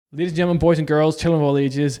Ladies and gentlemen, boys and girls, children of all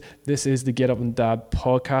ages, this is the Get Up and Dad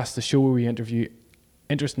podcast, the show where we interview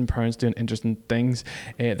interesting parents doing interesting things.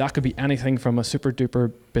 That could be anything from a super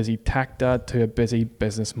duper busy tech dad to a busy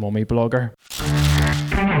business mummy blogger.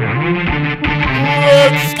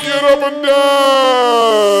 Let's get up and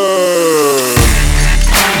dance!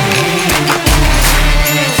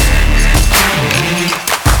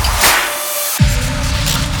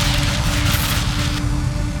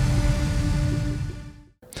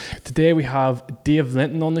 Today we have Dave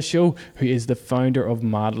Linton on the show, who is the founder of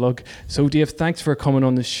Madlug. So Dave, thanks for coming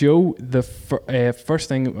on the show. The first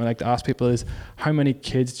thing I like to ask people is, how many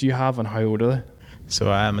kids do you have and how old are they? So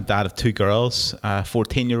I'm a dad of two girls, a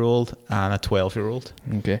 14-year-old and a 12-year-old.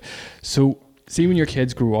 Okay. So see, when your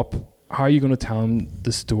kids grow up, how are you going to tell them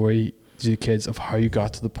the story to the kids of how you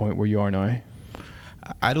got to the point where you are now?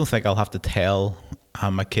 I don't think I'll have to tell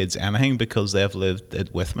my kids anything because they've lived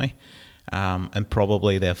it with me. And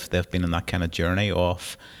probably they've been in that kind of journey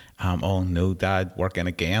of, oh no, Dad, working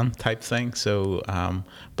again type thing. So,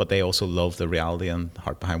 but they also love the reality and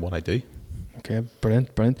heart behind what I do. Okay,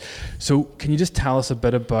 brilliant. So can you just tell us a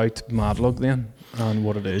bit about Madlug then and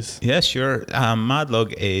what it is? Yeah, sure.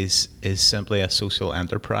 Madlug is simply a social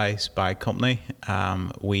enterprise bag company.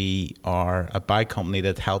 We are a bag company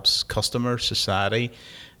that helps customers, society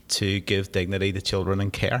to give dignity to children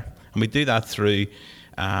in care. And we do that through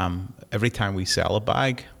every time we sell a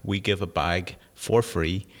bag, we give a bag for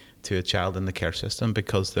free to a child in the care system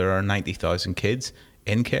because there are 90,000 kids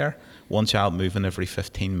in care. One child moving every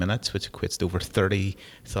 15 minutes, which equates to over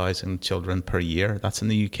 30,000 children per year. That's in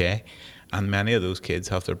the UK. And many of those kids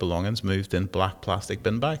have their belongings moved in black plastic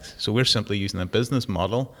bin bags. So we're simply using a business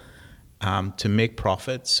model to make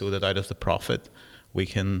profit so that out of the profit, we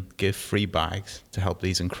can give free bags to help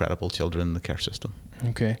these incredible children in the care system.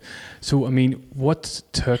 Okay. So, I mean, what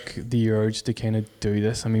took the urge to kind of do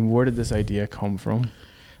this? I mean, where did this idea come from?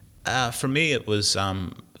 For me, it was, so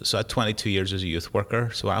I had 22 years as a youth worker,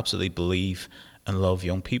 so I absolutely believe and love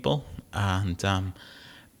young people. And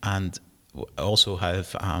also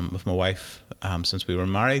have, with my wife, since we were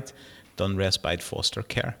married, done respite foster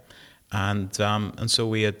care. And so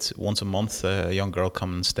we had once a month a young girl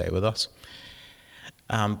come and stay with us.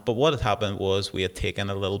 But what had happened was we had taken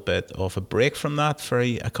a little bit of a break from that for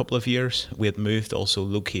a couple of years. We had moved also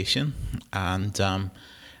location and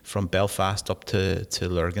from Belfast up to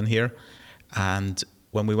Lurgan here. And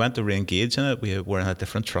when we went to re-engage in it, we were in a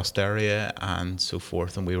different trust area and so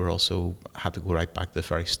forth. And we were also had to go right back to the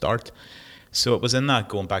very start. So it was in that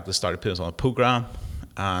going back to the start, it put us on a program.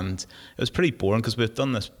 And it was pretty boring because we've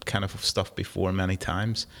done this kind of stuff before many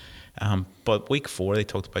times. But week 4, they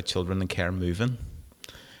talked about children in care moving.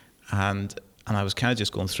 And I was kind of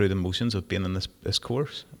just going through the motions of being in this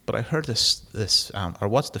course. But I heard or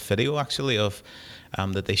watched the video actually of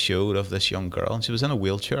that they showed of this young girl. And she was in a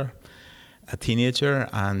wheelchair, a teenager,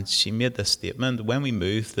 and she made this statement: when we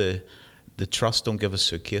move, the trust don't give us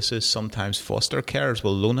suitcases. Sometimes foster carers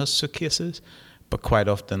will loan us suitcases, but quite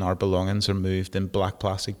often our belongings are moved in black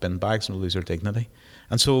plastic bin bags and we lose our dignity.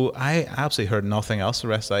 And so I absolutely heard nothing else the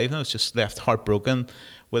rest of the evening. I was just left heartbroken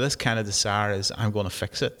with this kind of desire is I'm going to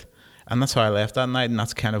fix it. And that's how I left that night, and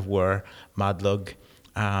that's kind of where Madlug,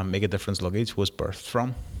 Make a Difference Luggage, was birthed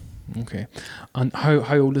from. Okay. And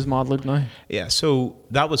how old is Madlug now? Yeah, so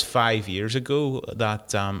that was 5 years ago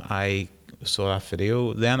that I saw that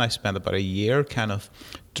video. Then I spent about a year kind of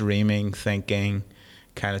dreaming, thinking,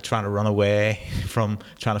 kind of trying to run away from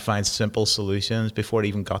trying to find simple solutions before it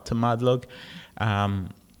even got to Madlug.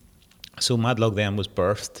 So Madlug then was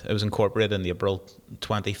birthed. It was incorporated in April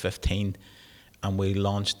 2015. And we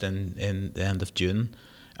launched in the end of June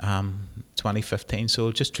 2015.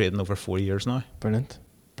 So just trading over 4 years now. Brilliant.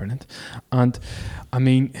 And I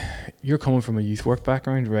mean, you're coming from a youth work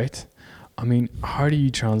background, right? I mean, how do you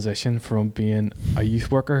transition from being a youth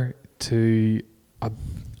worker to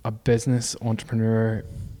a business entrepreneur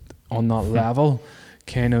on that level?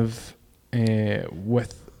 Kind of I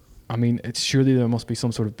mean, it's surely there must be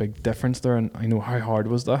some sort of big difference there. And I know, how hard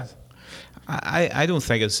was that? I don't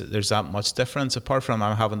think there's that much difference, apart from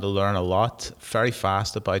I'm having to learn a lot very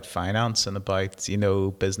fast about finance and about,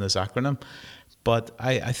 business acronym. But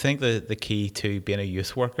I think the key to being a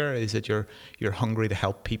youth worker is that you're hungry to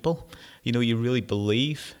help people. You really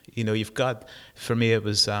believe. You've got, for me it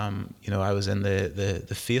was, I was in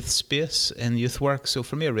the faith space in youth work. So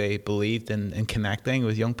for me, I really believed in connecting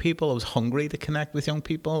with young people. I was hungry to connect with young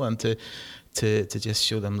people and to just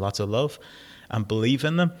show them lots of love and believe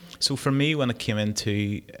in them. So for me, when it came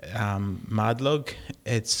into Madlug,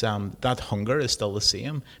 it's that hunger is still the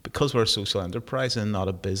same because we're a social enterprise and not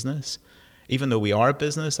a business. even though we are a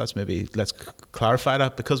business, that's maybe, let's clarify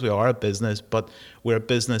that, because we are a business, but we're a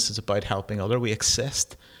business that's about helping other. We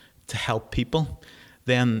exist to help people.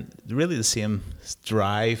 Then really the same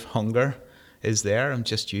drive, hunger is there. I'm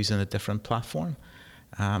just using a different platform.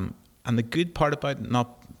 And the good part about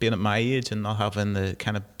not being at my age and not having the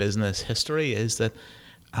kind of business history is that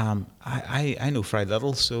I know very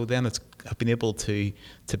little. So then I've been able to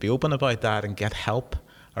be open about that and get help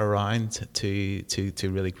around to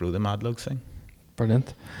really grow the Madlug thing.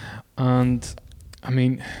 Brilliant. And I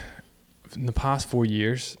mean, in the past 4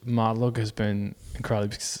 years, Madlug has been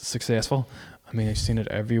incredibly successful. I mean, I've seen it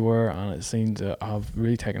everywhere, and it seemed to have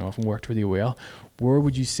really taken off and worked really well. Where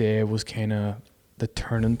would you say was kind of the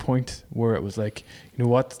turning point where it was like, you know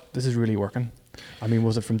what, this is really working? I mean,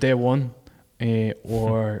 was it from day one,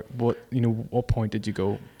 or what point did you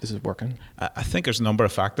go, this is working? I think there's a number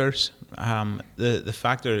of factors. The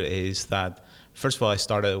factor is that, first of all, I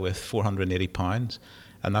started with £480,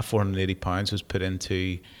 and that £480 was put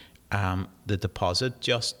into the deposit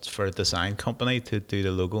just for a design company to do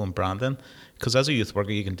the logo and branding. Because as a youth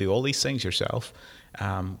worker, you can do all these things yourself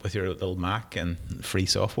with your little Mac and free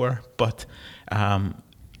software. But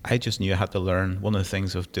I just knew I had to learn. One of the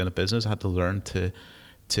things of doing a business, I had to learn to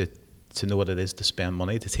know what it is to spend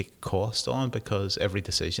money, to take a cost on, because every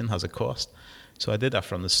decision has a cost. So I did that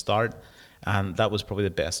from the start. And that was probably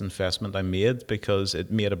the best investment I made, because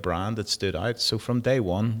it made a brand that stood out. So from day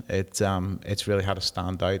one, it's really had a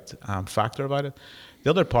standout factor about it.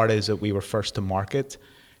 The other part is that we were first to market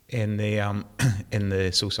in the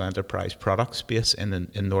social enterprise product space in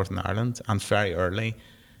Northern Ireland, and very early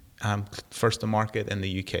first to market in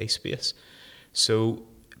the UK space. So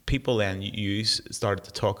people then started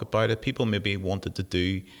to talk about it. People maybe wanted to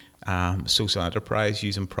do social enterprise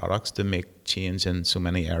using products to make change in so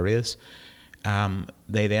many areas.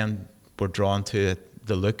 They then were drawn to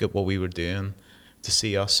the look at what we were doing, to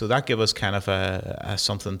see us. So that gave us kind of a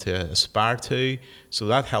something to aspire to. So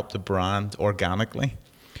that helped the brand organically.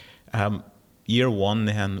 Year one,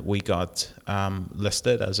 then we got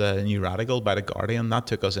listed as a new radical by The Guardian. That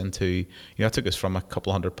took us that took us from a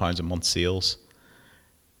couple £100 a month sales,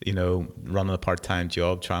 running a part-time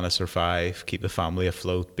job, trying to survive, keep the family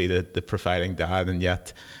afloat, be the providing dad, and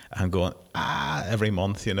yet I'm going, every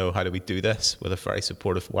month, how do we do this with a very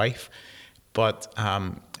supportive wife? But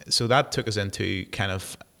so that took us into kind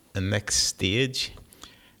of the next stage.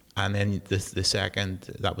 And then the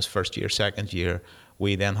second, that was first year. Second year,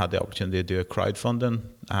 we then had the opportunity to do a crowdfunding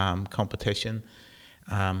competition.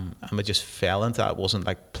 And we just fell into that. It wasn't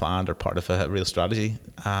like planned or part of a real strategy.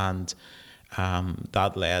 And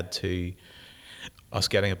that led to us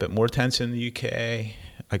getting a bit more attention in the UK.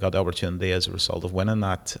 I got the opportunity as a result of winning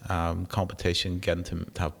that competition, getting to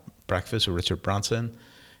have breakfast with Richard Branson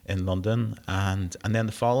in London. And then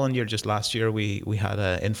the following year, just last year, we had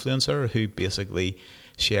an influencer who basically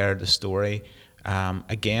shared the story.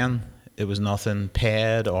 Again, it was nothing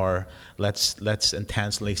paid or let's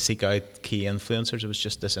intentionally seek out key influencers. It was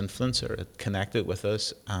just this influencer. It connected with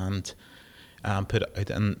us and put out,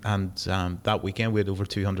 and that weekend we had over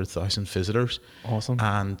 200,000 visitors. Awesome.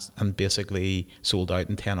 And basically sold out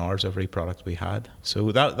in 10 hours every product we had.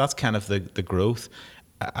 So that's kind of the growth.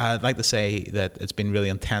 I'd like to say that it's been really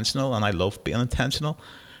intentional, and I love being intentional,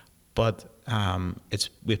 but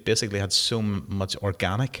we've basically had so much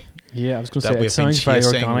organic. Yeah, I was going to that say, it we've been sounds very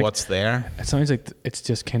chasing organic. what's there. It sounds like it's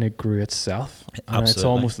just kind of grew itself. And Absolutely. it's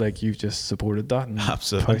almost like you've just supported that and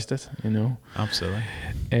Absolutely. pushed it, Absolutely.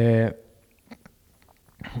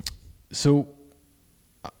 So,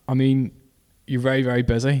 I mean, you're very, very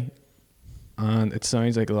busy, and it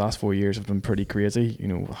sounds like the last 4 years have been pretty crazy,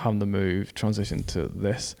 having to move, transition to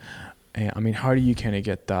this. I mean, how do you kind of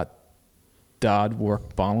get that dad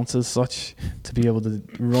work balance as such to be able to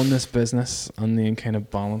run this business and then kind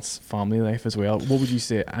of balance family life as well? What would you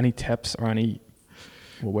say? Any tips or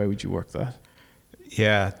what way would you work that?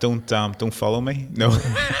 Yeah, don't follow me. No,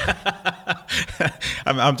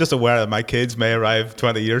 I'm just aware that my kids may arrive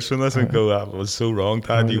 20 years from this and go, "I was so wrong,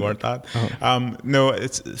 Dad. You weren't that." No,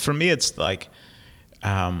 it's for me. It's like,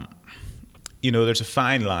 there's a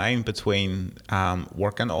fine line between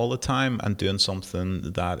working all the time and doing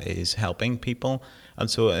something that is helping people. And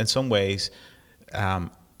so, in some ways,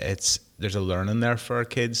 there's a learning there for our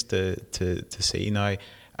kids to see now.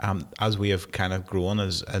 As we have kind of grown in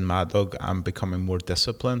Madlug, I'm becoming more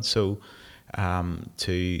disciplined. So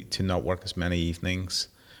to not work as many evenings,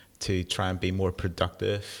 to try and be more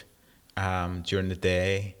productive during the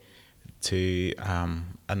day,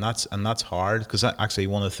 and that's hard, because actually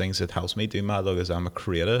one of the things that helps me do Madlug is I'm a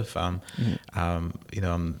creative. I'm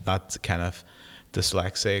that kind of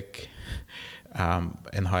dyslexic,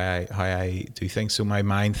 in how I do things. So my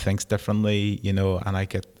mind thinks differently, you know, and I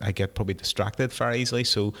get probably distracted very easily.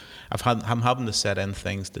 So I'm having to set in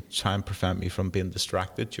things that try and prevent me from being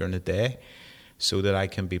distracted during the day, so that I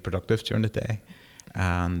can be productive during the day.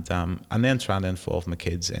 And then trying to involve my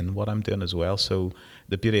kids in what I'm doing as well. So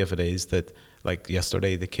the beauty of it is that, like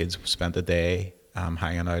yesterday, the kids spent a day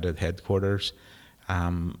hanging out at headquarters.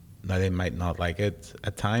 Now they might not like it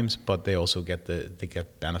at times, but they also get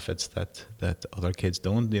benefits that other kids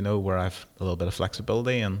don't. You know, where I've a little bit of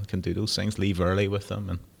flexibility and can do those things, leave early with them,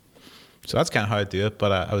 and so that's kind of how I do it.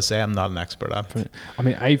 But I would say I'm not an expert at it. I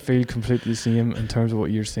mean, I feel completely the same in terms of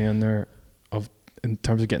what you're saying there, in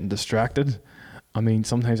terms of getting distracted. I mean,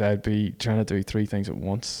 sometimes I'd be trying to do 3 things at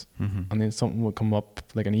once, and then something would come up,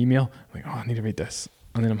 like an email. I'm like, oh, I need to read this.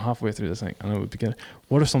 And then I'm halfway through this thing, and I would begin.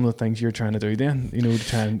 What are some of the things you're trying to do then? You know, to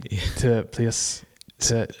try and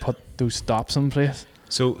to put those stops in place.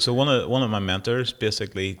 So one of my mentors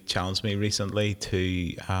basically challenged me recently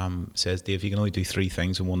to says, Dave, you can only do 3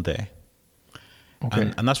 things in one day.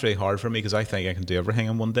 Okay. And that's really hard for me, because I think I can do everything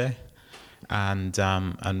in one day,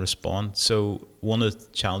 and respond. So one of the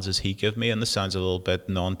challenges he gave me, and this sounds a little bit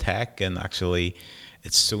non-tech, and actually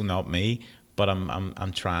it's so not me, but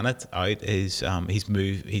I'm trying it out, is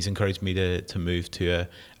he's encouraged me to move to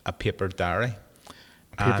a paper diary.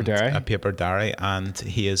 A paper diary, and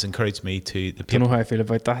he has encouraged me to. Do you know how I feel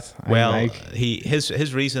about that?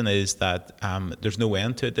 His reason is that there's no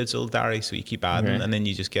end to a digital diary, so you keep adding, and then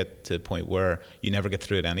you just get to the point where you never get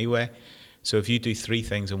through it anyway. So if you do 3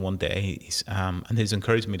 things in one day, and he's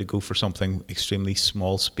encouraged me to go for something extremely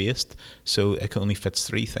small spaced, so it only fits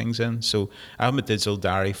 3 things in. So I have a digital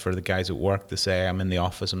diary for the guys at work to say I'm in the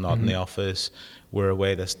office, I'm not in the office, we're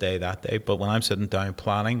away this day, that day. But when I'm sitting down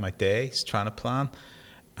planning my days, trying to plan,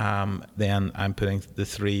 then I'm putting the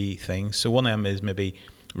 3 things. So one of them is maybe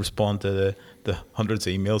respond to the hundreds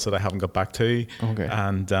of emails that I haven't got back to. Okay.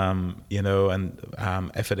 And,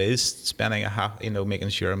 if it is spending making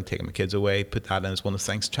sure I'm taking my kids away, put that in as one of the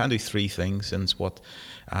things. Try and do 3 things, and it's what,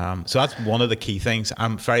 so that's one of the key things.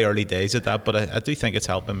 I'm very early days at that, but I do think it's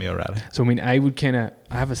helping me already. So, I mean, I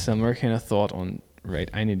have a similar kind of thought on, right,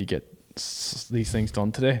 I need to get these things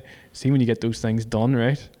done today. See, when you get those things done,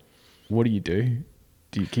 right, what do?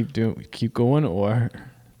 Do you keep going, or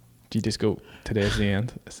do you just go, today's the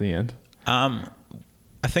end? It's the end.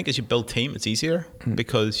 I think as you build team, it's easier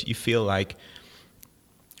because you feel like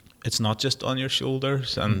it's not just on your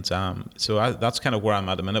shoulders, and that's kind of where I'm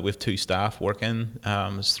at the minute. We have 2 staff working,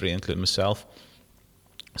 there's 3 including myself.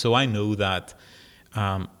 So I know that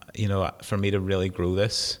for me to really grow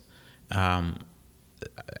this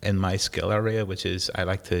in my skill area, which is I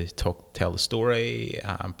like to tell the story,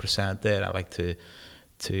 present it. I like to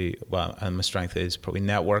and my strength is probably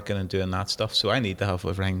networking and doing that stuff. So I need to have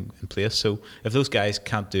everything in place. So if those guys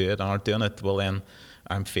can't do it and aren't doing it, well, then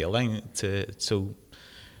I'm failing So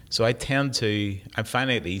I'm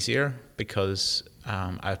finding it easier because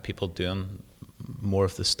I have people doing more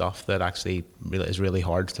of the stuff that actually is really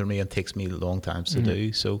hard for me and takes me long times to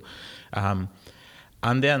do. So, and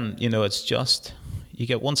then, it's just, you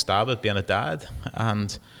get one stab at being a dad,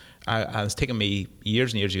 and it's taken me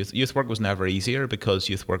years and years. Youth work was never easier because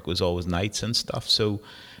youth work was always nights and stuff. So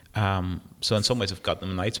in some ways I've got the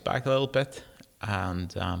nights back a little bit,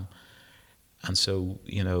 and so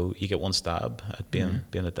you get one stab at being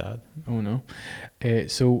a dad. Oh no.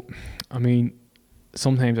 So I mean,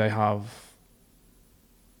 sometimes I have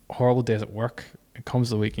horrible days at work. It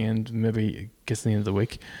comes the weekend, maybe it gets to the end of the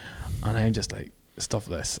week, and I'm just like, stuff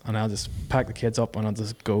this, and I'll just pack the kids up and I'll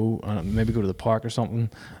just go and maybe go to the park or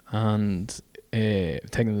something and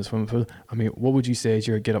take them to the swimming pool. I mean, what would you say is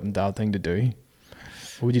your get up and dad thing to do?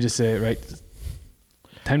 What would you just say, right,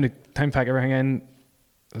 time to pack everything in,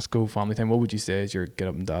 let's go family time? What would you say is your get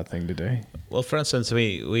up and dad thing to do? Well, for instance,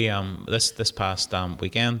 we this past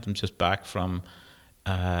weekend, I'm just back from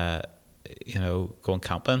going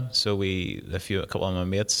camping. So a couple of my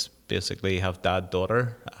mates basically have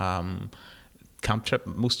dad-daughter camp trip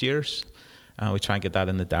most years. We try and get that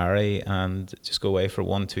in the diary and just go away for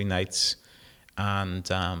 1-2 nights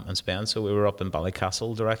and spend. So we were up in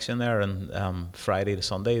Ballycastle direction there, and Friday to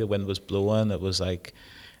Sunday the wind was blowing. It was like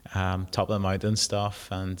top of the mountain stuff,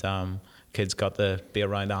 and kids got to be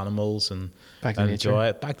around animals and enjoy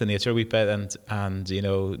it. Back to nature a wee bit, and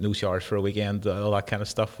no showers for a weekend, all that kind of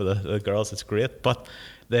stuff for the girls. It's great, but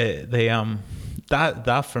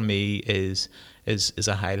that for me is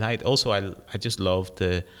a highlight. Also, I just love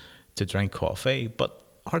to drink coffee, but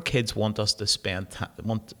our kids want us to spend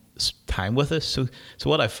time with us. So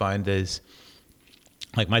what I found is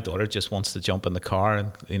Like my daughter just wants to jump in the car,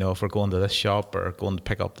 and if we're going to this shop or going to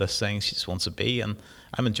pick up this thing, she just wants to be. And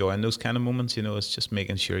I'm enjoying those kind of moments. It's just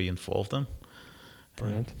making sure you involve them.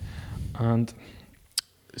 Brilliant. And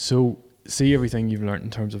so, see everything you've learned in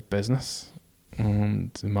terms of business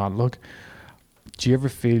and Madlug. Do you ever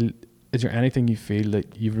feel? Is there anything you feel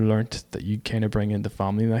that you've learnt that you kind of bring into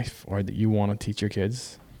family life, or that you want to teach your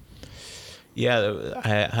kids? Yeah, I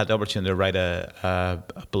had the opportunity to write a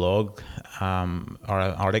blog or an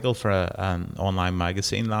article for an online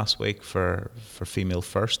magazine last week for Female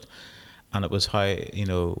First, and it was how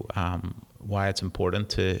why it's important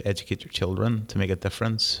to educate your children to make a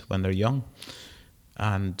difference when they're young,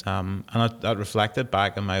 and I reflected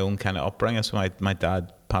back on my own kind of upbringing. So my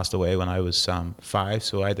dad passed away when I was 5,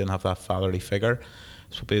 so I didn't have that fatherly figure.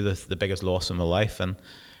 It's probably the biggest loss in my life, and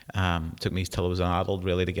took me till I was an adult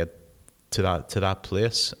really to get to that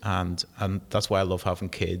place, and that's why I love having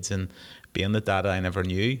kids and being the dad I never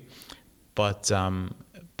knew. But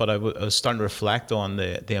I was starting to reflect on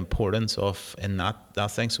the importance of in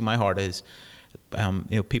that thing. So my heart is,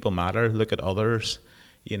 people matter. Look at others.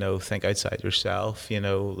 Think outside yourself.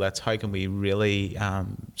 How can we really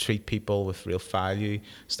treat people with real value?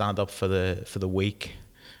 Stand up for the weak,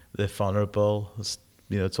 the vulnerable.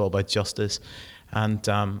 It's all about justice, and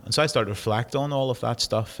so I started to reflect on all of that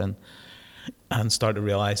stuff and started to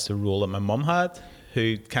realize the role that my mum had,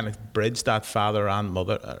 who kind of bridged that father and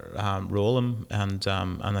mother role, and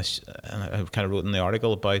I kind of wrote in the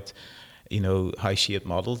article about how she had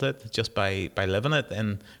modelled it just by living it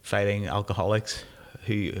and fighting alcoholics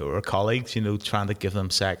who were colleagues, trying to give them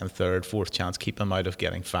second, third, fourth chance, keep them out of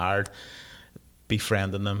getting fired,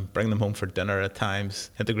 befriending them, bring them home for dinner at times,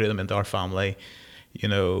 integrate them into our family.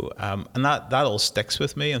 And that all sticks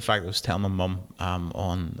with me. In fact, I was telling my mum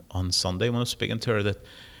on Sunday when I was speaking to her that,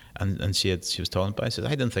 and she was talking about it, I said, I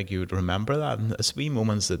didn't think you would remember that. And it's wee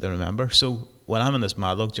moments that they remember. So when I'm in this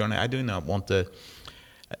Madlug journey, I do not want to,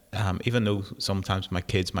 even though sometimes my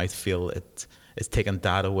kids might feel it's taking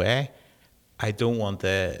dad away, I don't want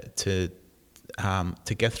to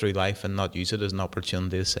get through life and not use it as an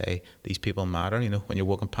opportunity to say these people matter. When you're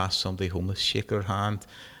walking past somebody homeless, shake their hand.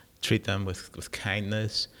 Treat them with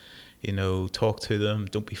kindness, talk to them,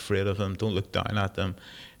 don't be afraid of them, don't look down at them,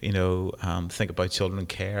 think about children,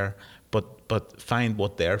 care, but find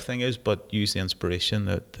what their thing is, but use the inspiration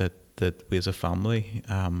that we as a family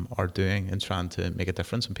are doing and trying to make a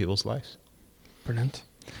difference in people's lives. Brilliant.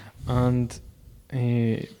 And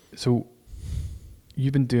so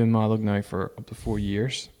you've been doing Madlug now for up to 4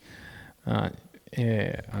 years.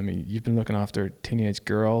 You've been looking after teenage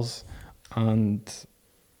girls, and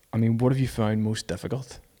what have you found most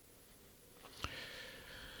difficult?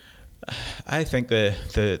 I think the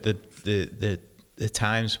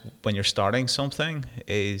times when you're starting something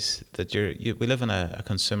is that we live in a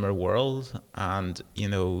consumer world, and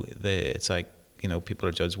it's like people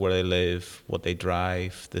are judged where they live, what they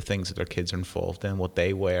drive, the things that their kids are involved in, what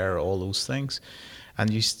they wear, all those things, and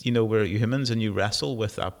we're humans, and you wrestle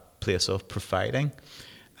with that place of providing.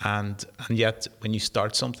 And yet, when you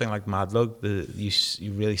start something like Madlug,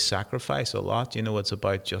 you really sacrifice a lot. It's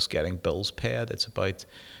about just getting bills paid. It's about,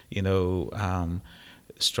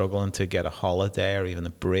 struggling to get a holiday or even a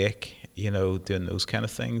break. Doing those kind of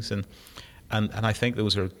things. And I think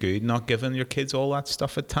those are good. Not giving your kids all that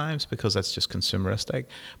stuff at times, because that's just consumeristic.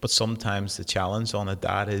 But sometimes the challenge on a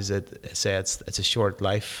dad is it's a short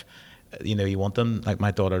life. You want them, like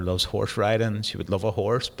my daughter loves horse riding. She would love a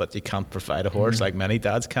horse, but you can't provide a horse like many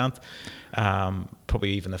dads can't.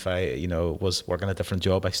 Probably even if I, was working a different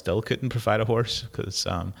job, I still couldn't provide a horse because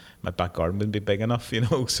my back garden wouldn't be big enough,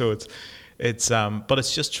 So but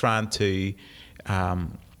it's just trying to,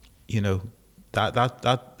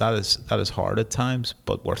 that is hard at times,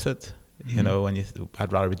 but worth it.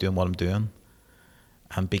 I'd rather be doing what I'm doing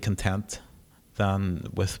and be content than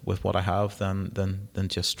with what I have than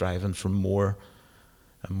just striving for more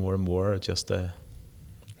and more and more. Just that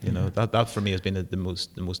for me has been the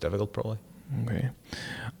most difficult probably. Okay.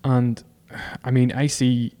 And I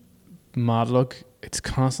see Madlug, it's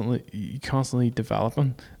constantly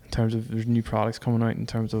developing in terms of there's new products coming out in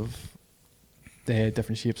terms of the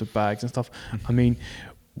different shapes of bags and stuff.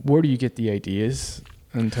 Where do you get the ideas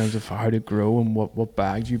in terms of how to grow, and what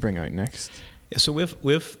bags you bring out next? Yeah, so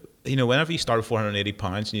we've whenever you start with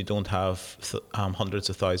 £480 and you don't have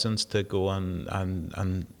hundreds of thousands to go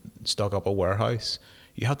and stock up a warehouse,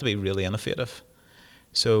 you have to be really innovative.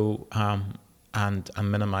 So and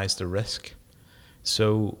minimize the risk.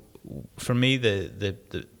 So for me, the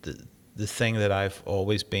thing that I've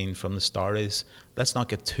always been from the start is let's not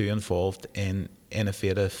get too involved in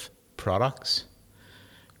innovative products,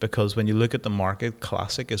 because when you look at the market,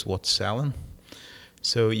 classic is what's selling.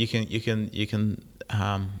 So you can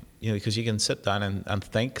because you can sit down and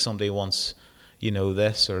think somebody wants,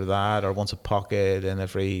 this or that, or wants a pocket in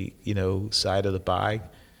every, side of the bag.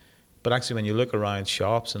 But actually, when you look around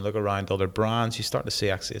shops and look around other brands, you start to see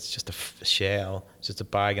actually it's just a shell, it's just a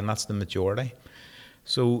bag, and that's the majority.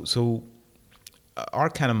 So our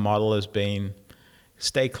kind of model has been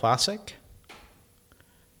stay classic,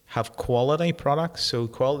 have quality products. So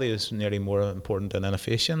quality is nearly more important than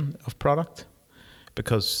innovation of product,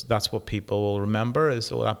 because that's what people will remember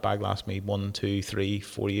is, oh, that bag lasts me 1, 2, 3,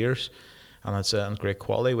 4 years, and it's in great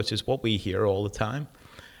quality, which is what we hear all the time.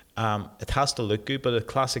 It has to look good, but the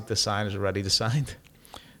classic design is already designed.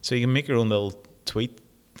 So you can make your own little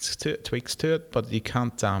tweaks to it, but you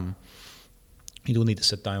can't. You don't need to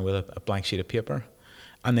sit down with a blank sheet of paper,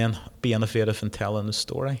 and then be innovative in telling the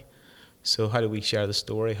story. So how do we share the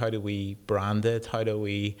story? How do we brand it? How do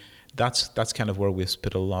we? That's kind of where we've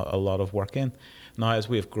put a lot of work in. Now, as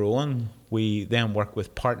we've grown, we then work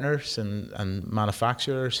with partners and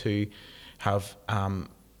manufacturers who have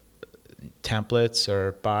templates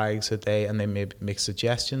or bags and they maybe make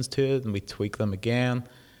suggestions to it, and we tweak them again,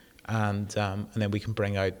 and then we can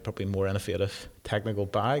bring out probably more innovative technical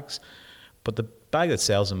bags. But the bag that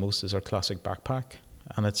sells the most is our classic backpack,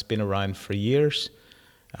 and it's been around for years,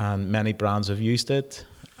 and many brands have used it,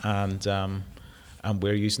 and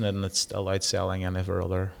we're using it, and it's still outselling any of our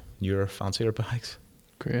other newer, fancier bags.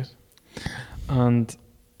 Great. And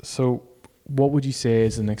so, what would you say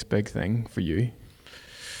is the next big thing for you?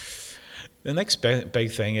 The next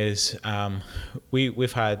big thing is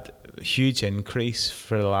we've had a huge increase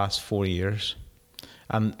for the last 4 years,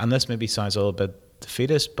 and this maybe sounds a little bit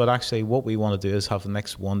defeatist, but actually what we want to do is have the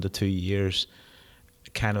next 1 to 2 years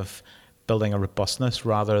kind of building a robustness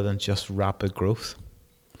rather than just rapid growth,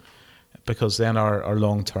 because then our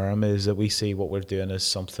long term is that we see what we're doing as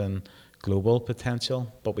something global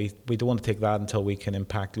potential, but we don't want to take that until we can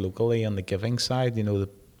impact locally on the giving side,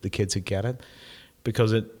 the kids who get it.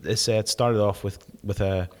 Because it started off with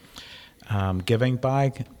a giving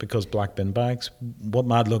bag, because black bin bags. What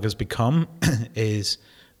Mad Look has become is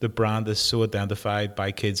the brand is so identified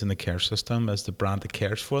by kids in the care system as the brand that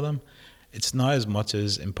cares for them. It's now as much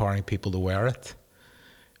as empowering people to wear it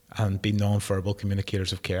and be non-verbal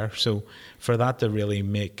communicators of care. So for that to really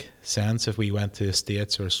make sense, if we went to the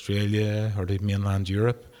States or Australia or to mainland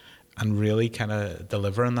Europe, and really kind of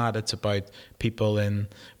delivering that, it's about people in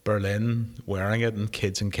Berlin wearing it and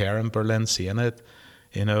kids in care in Berlin seeing it,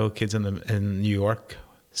 kids in New York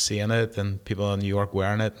seeing it and people in New York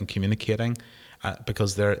wearing it and communicating,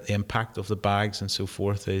 because the impact of the bags and so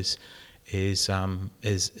forth is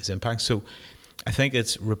impact. So I think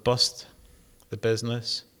it's robust, the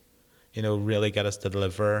business, really get us to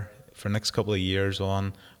deliver for the next couple of years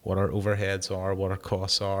on what our overheads are, what our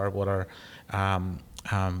costs are, what our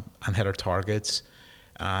and hit our targets,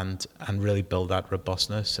 and really build that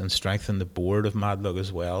robustness and strengthen the board of Mad Look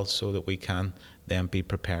as well, so that we can then be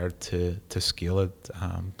prepared to scale it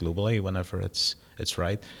globally whenever it's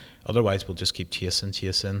right. Otherwise, we'll just keep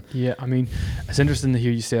chasing. Yeah, I mean, it's interesting to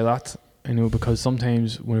hear you say that. Because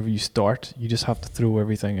sometimes whenever you start, you just have to throw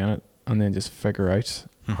everything in it and then just figure out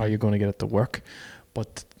how you're going to get it to work.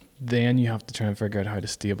 But then you have to try and figure out how to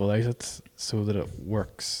stabilize it so that it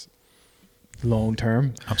works long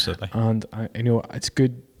term. Absolutely. And it's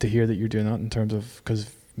good to hear that you're doing that, in terms of,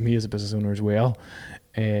 because me as a business owner as well,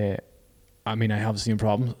 I have the same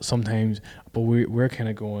problem sometimes, but we're kind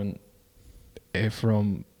of going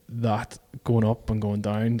from that going up and going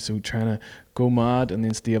down, so trying to go mad and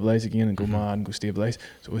then stabilize again and go mad and go stabilize.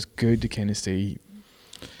 So it's good to kind of see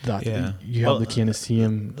that you have the kind of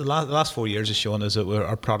same. The last 4 years has shown us that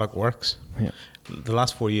our product works. Yeah. The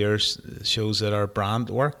last 4 years shows that our brand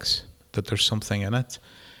works, that there's something in it,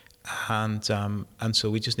 and so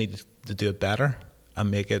we just need to do it better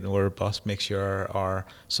and make it more robust, make sure our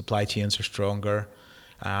supply chains are stronger,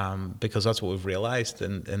 because that's what we've realized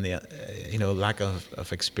in the lack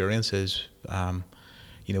of experiences.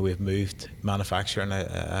 We've moved manufacturing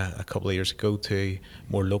a couple of years ago to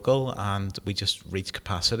more local, and we just reached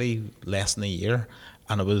capacity less than a year,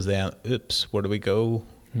 and it was then, oops, where do we go?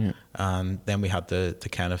 Yeah. And then we had to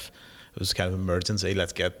kind of, it was kind of emergency.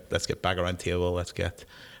 Let's get back around the table. Let's get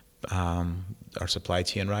our supply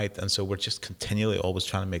chain right. And so we're just continually always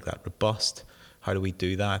trying to make that robust. How do we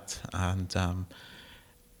do that?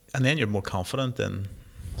 And then you're more confident in.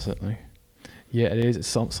 Certainly. Yeah, it is.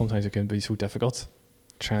 Sometimes it can be so difficult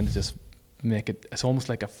trying to just make it. It's almost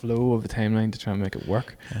like a flow of a timeline to try and make it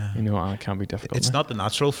work. Yeah. You know, and it can be difficult. It's not the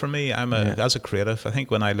natural for me. Yeah. As a creative, I think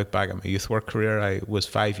when I look back at my youth work career, I was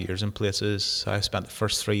 5 years in places. I spent the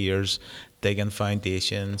first 3 years digging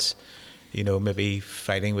foundations, you know, maybe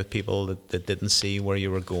fighting with people that didn't see where you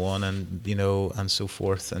were going, and, you know, and so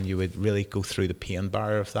forth. And you would really go through the pain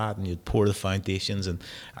barrier of that, and you'd pour the foundations. And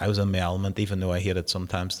I was in my element, even though I hated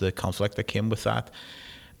sometimes the conflict that came with that.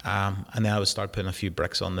 And then I would start putting a few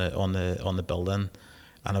bricks on the building,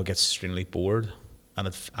 and I would get extremely bored, and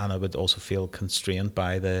I would also feel constrained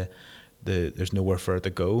by the there's nowhere for it to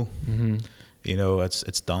go. Mm-hmm. You know,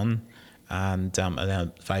 it's done, and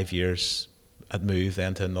then 5 years, I'd move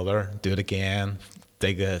then to another, do it again,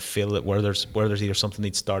 feel it where there's either something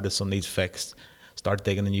needs started, something needs fixed, start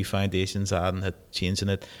digging the new foundations, adding it, changing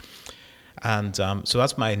it, and so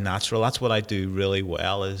that's my natural. That's what I do really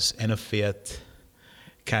well, is innovate.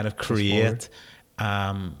 Kind of create,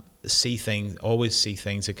 always see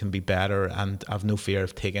things that can be better, and I've no fear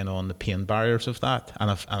of taking on the pain barriers of that,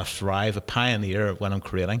 and I thrive, a pioneer when I'm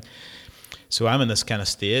creating. So I'm in this kind of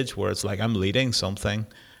stage where it's like I'm leading something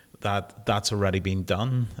that's already been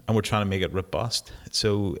done, and we're trying to make it robust.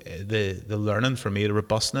 So the learning for me, the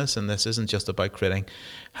robustness, and this isn't just about creating,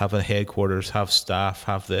 have a headquarters, have staff,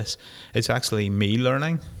 have this. It's actually me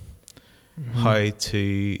learning how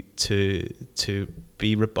to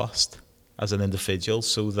be robust as an individual,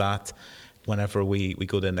 so that whenever we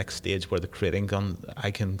go to the next stage where the creating gun, I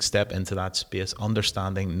can step into that space,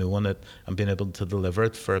 understanding, knowing it, and being able to deliver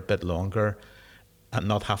it for a bit longer and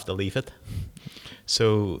not have to leave it.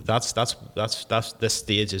 So that's this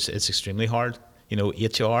stage is extremely hard. You know,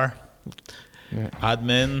 HR,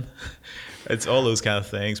 admin, it's all those kind of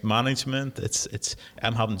things. Management, it's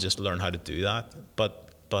I'm having to just learn how to do that, but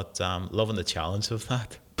loving the challenge of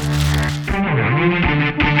that.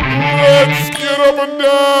 Let's get up and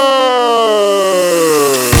dance!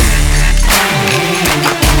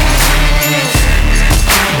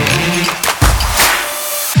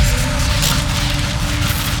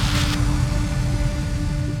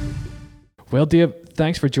 Well, Dave,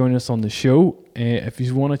 thanks for joining us on the show. If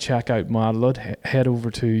you want to check out Madlud, head over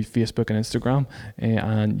to Facebook and Instagram,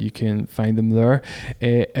 and you can find them there.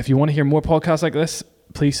 If you want to hear more podcasts like this,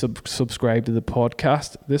 please subscribe to the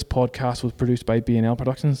podcast. This podcast was produced by B&L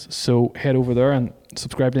Productions, so head over there and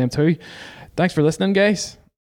subscribe to them too. Thanks for listening, guys.